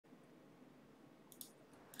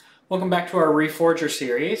Welcome back to our Reforger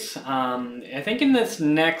series. I think in this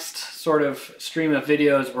next sort of stream of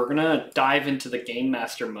videos, we're going to dive into the Game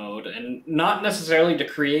Master mode, and not necessarily to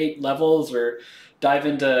create levels or dive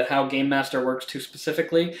into how Game Master works too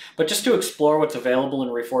specifically, but just to explore what's available in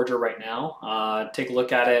Reforger right now. Take a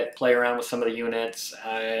look at it, play around with some of the units,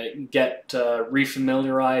 get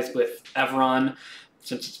refamiliarized with Everon,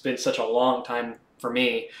 since it's been such a long time for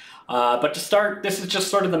me. But to start, this is just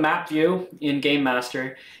sort of the map view in Game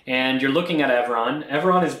Master, and you're looking at Everon.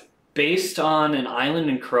 Everon is based on an island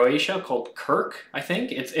in Croatia called Kirk, I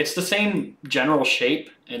think. It's the same general shape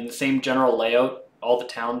and the same general layout, all the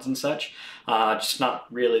towns and such, just not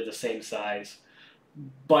really the same size.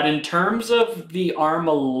 But in terms of the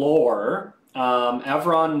Arma lore,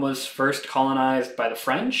 Everon was first colonized by the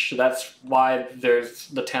French. That's why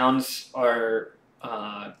the towns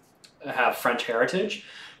have French heritage.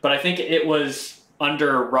 But I think it was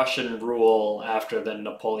under Russian rule after the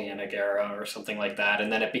Napoleonic era or something like that,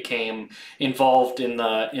 and then it became involved in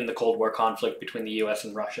the Cold War conflict between the U.S.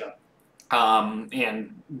 and Russia,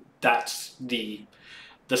 and that's the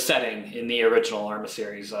setting in the original Arma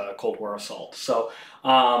series, Cold War Assault. So,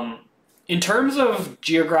 in terms of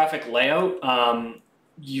geographic layout,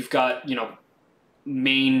 you've got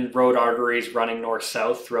main road arteries running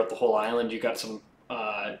north-south throughout the whole island. You've got some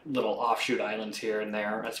little offshoot islands here and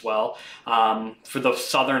there as well. For the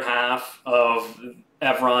southern half of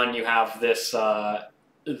Everon, you have this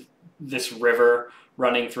this river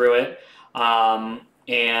running through it,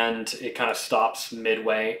 and it kind of stops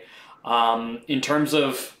midway. In terms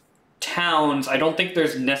of towns, I don't think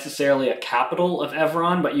there's necessarily a capital of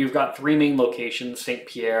Everon, but you've got three main locations: Saint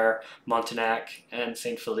Pierre, Montignac, and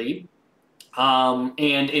Saint Philippe. And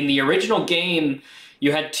in the original game,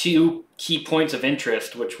 you had two key points of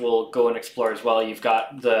interest, which we'll go and explore as well. You've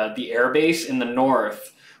got the air base in the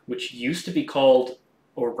north, which used to be called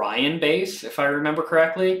Orion Base, if I remember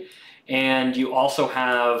correctly, and you also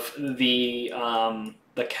have the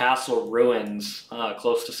castle ruins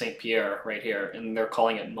close to Saint Pierre right here, and they're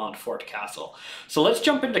calling it Montfort Castle. So let's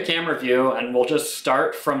jump into camera view, and we'll just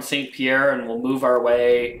start from Saint Pierre, and we'll move our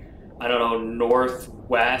way, I don't know,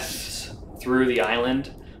 northwest through the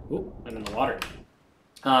island. Ooh, I'm in the water.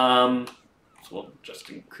 So we'll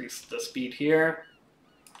just increase the speed here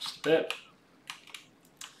just a bit.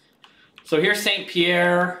 So here's Saint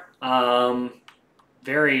Pierre,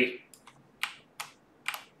 very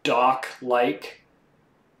dock-like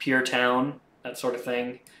pier town, that sort of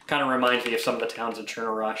thing. Kind of reminds me of some of the towns in Churn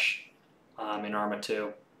Rush in Arma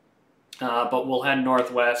 2. But we'll head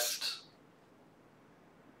northwest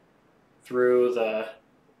through the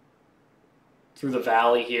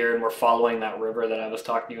valley here, and we're following that river that I was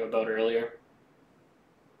talking to you about earlier.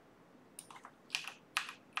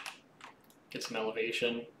 Get some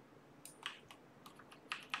elevation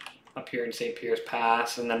up here in St. Pierre's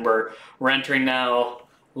Pass, and then we're entering now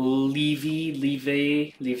Livy,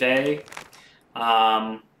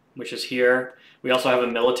 which is here. We also have a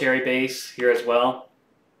military base here as well.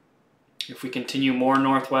 If we continue more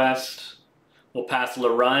northwest, we'll pass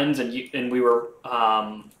Le Runs, and we were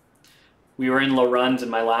in Le Runs in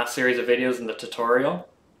my last series of videos in the tutorial.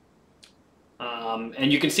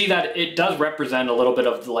 And you can see that it does represent a little bit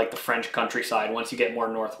of the French countryside once you get more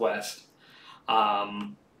northwest.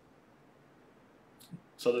 So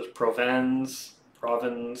there's Provence,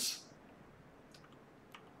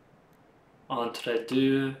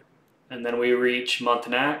 Entre-deux, and then we reach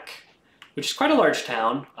Montignac, which is quite a large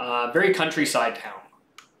town, very countryside town,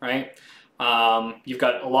 right? You've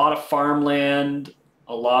got a lot of farmland,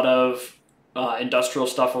 a lot of industrial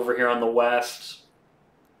stuff over here on the west.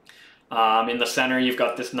 In the center, you've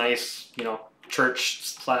got this nice,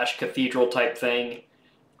 church/cathedral type thing.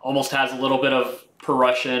 Almost has a little bit of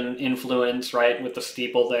Prussian influence, right, with the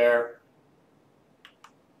steeple there.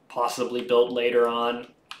 Possibly built later on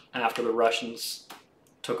after the Russians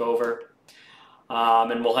took over.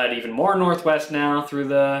 And we'll head even more northwest now through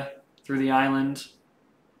the island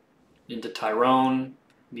into Tyrone,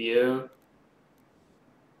 Vieux,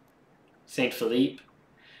 Saint Philippe.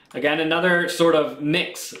 Again, another sort of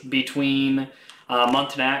mix between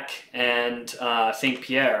Montignac and Saint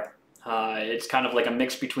Pierre. It's kind of like a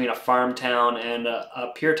mix between a farm town and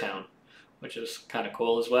a pier town, which is kind of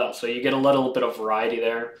cool as well. So you get a little bit of variety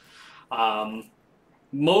there.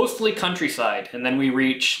 Mostly countryside, and then we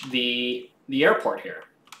reach the airport here.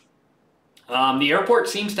 The airport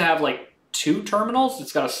seems to have two terminals.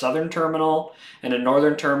 It's got a southern terminal and a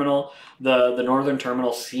northern terminal. The northern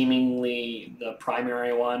terminal seemingly the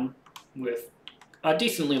primary one, with a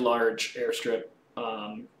decently large airstrip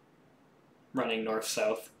running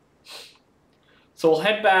north-south. So we'll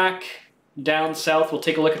head back down south, we'll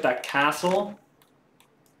take a look at that castle,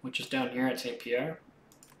 which is down here at St. Pierre.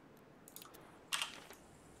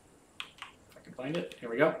 If I can find it, here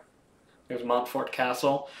we go. There's Montfort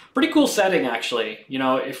Castle. Pretty cool setting, actually. You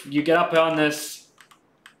know, if you get up on this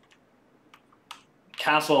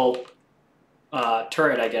castle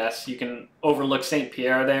turret, I guess, you can overlook St.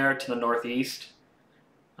 Pierre there to the northeast.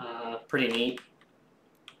 Pretty neat.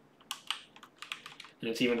 And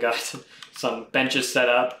it's even got some benches set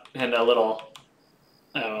up and a little,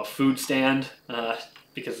 I don't know, food stand,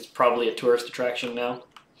 because it's probably a tourist attraction now.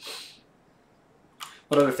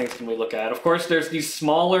 What other things can we look at? Of course, there's these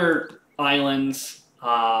smaller islands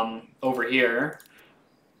over here,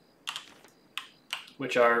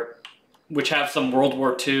 which have some World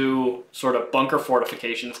War II sort of bunker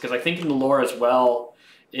fortifications, because I think in the lore as well,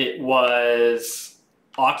 it was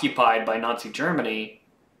occupied by Nazi Germany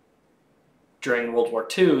during World War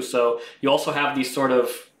II. So you also have these sort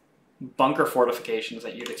of bunker fortifications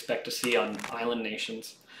that you'd expect to see on island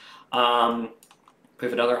nations. We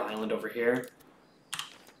have another island over here.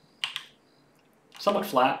 Somewhat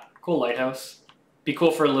flat, cool lighthouse. Be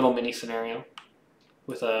cool for a little mini scenario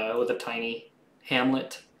with a tiny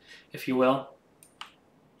hamlet, if you will.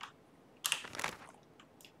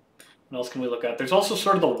 What else can we look at? There's also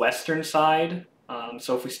sort of the western side.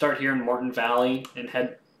 So if we start here in Morton Valley and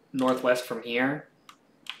head northwest from here,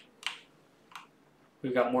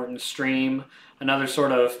 we've got Morton Stream, another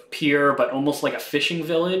sort of pier, but almost like a fishing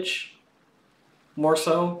village, more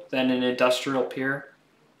so than an industrial pier.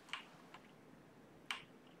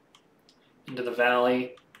 Into the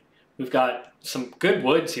valley. We've got some good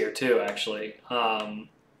woods here too, actually.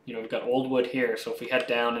 You know, we've got old wood here, so if we head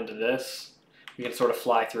down into this, we can sort of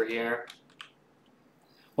fly through here.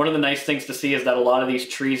 One of the nice things to see is that a lot of these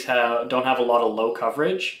trees don't have a lot of low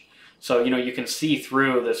coverage. So, you know, you can see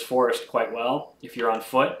through this forest quite well if you're on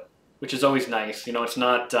foot, which is always nice. You know, it's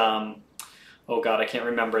not, oh God, I can't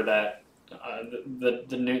remember that,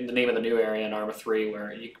 the name of the new area in Arma 3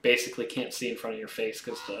 where you basically can't see in front of your face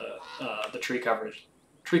because the tree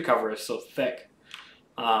cover is so thick.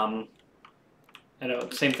 And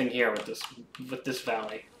same thing here with this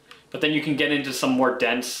valley. But then you can get into some more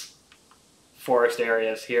dense forest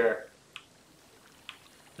areas here.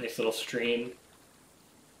 Nice little stream.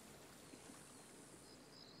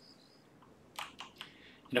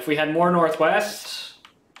 And if we head more northwest,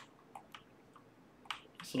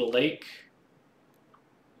 this little lake,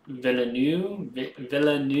 Villeneuve,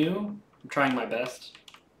 I'm trying my best.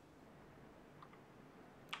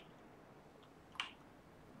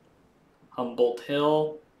 Humboldt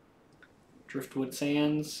Hill, Driftwood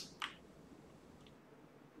Sands.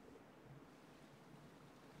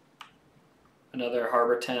 Another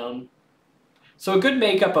harbor town. So a good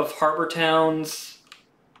makeup of harbor towns,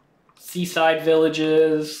 seaside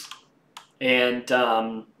villages, and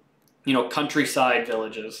you know, countryside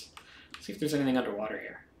villages. Let's see if there's anything underwater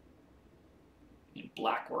here. In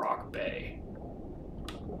Black Rock Bay.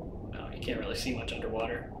 No, you can't really see much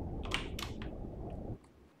underwater.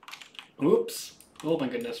 Oops. Oh my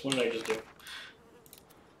goodness, what did I just do?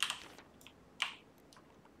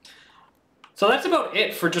 So that's about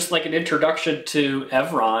it for just like an introduction to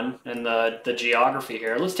Everon and the geography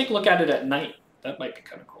here. Let's take a look at it at night. That might be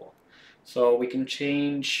kind of cool. So we can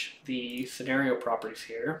change the scenario properties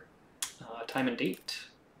here. Time and date.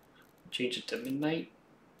 Change it to midnight.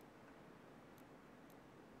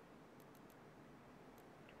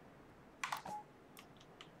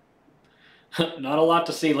 Not a lot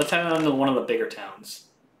to see. Let's head on to one of the bigger towns.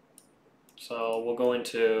 So we'll go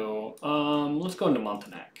into, let's go into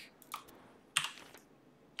Montagnec.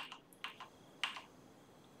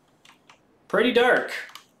 Pretty dark,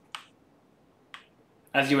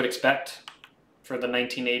 as you would expect for the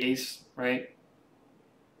 1980s, right?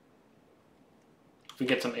 If we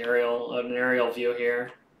get an aerial view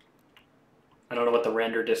here. I don't know what the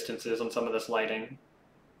render distance is on some of this lighting.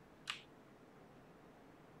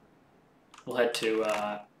 We'll head to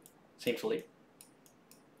St. Philippe,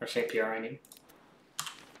 or St. Pierre, I mean.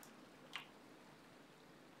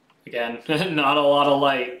 Again, not a lot of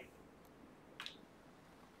light.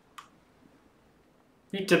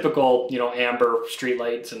 Your typical, you know, amber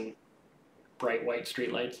streetlights and bright white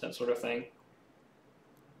streetlights, that sort of thing.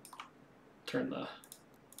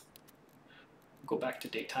 Go back to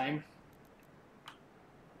daytime.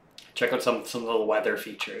 Check out some of the weather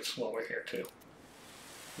features while we're here too.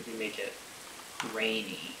 Maybe make it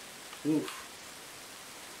rainy. Oof.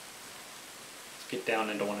 Let's get down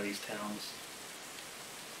into one of these towns.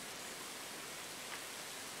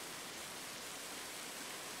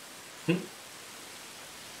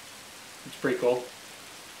 It's pretty cool.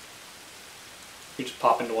 We just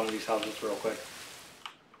pop into one of these houses real quick.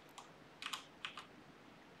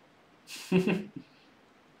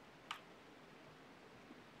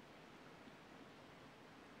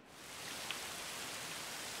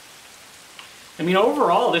 I mean,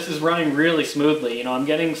 overall, this is running really smoothly. You know, I'm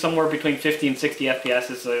getting somewhere between 50 and 60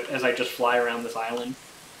 FPS as I just fly around this island.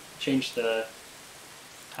 Change the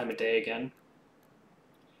time of day again.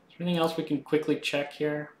 Is there anything else we can quickly check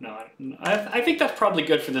here? No, I think that's probably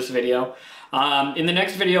good for this video. In the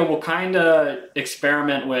next video, we'll kind of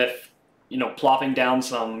experiment with, you know, plopping down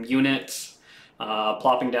some units,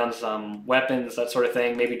 plopping down some weapons, that sort of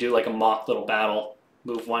thing. Maybe do like a mock little battle.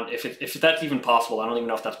 Move one, if that's even possible. I don't even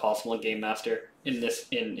know if that's possible in Game Master in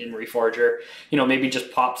Reforger. You know, maybe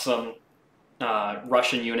just pop some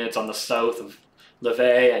Russian units on the south of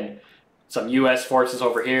Lviv and some U.S. forces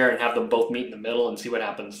over here and have them both meet in the middle and see what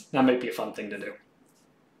happens. That might be a fun thing to do.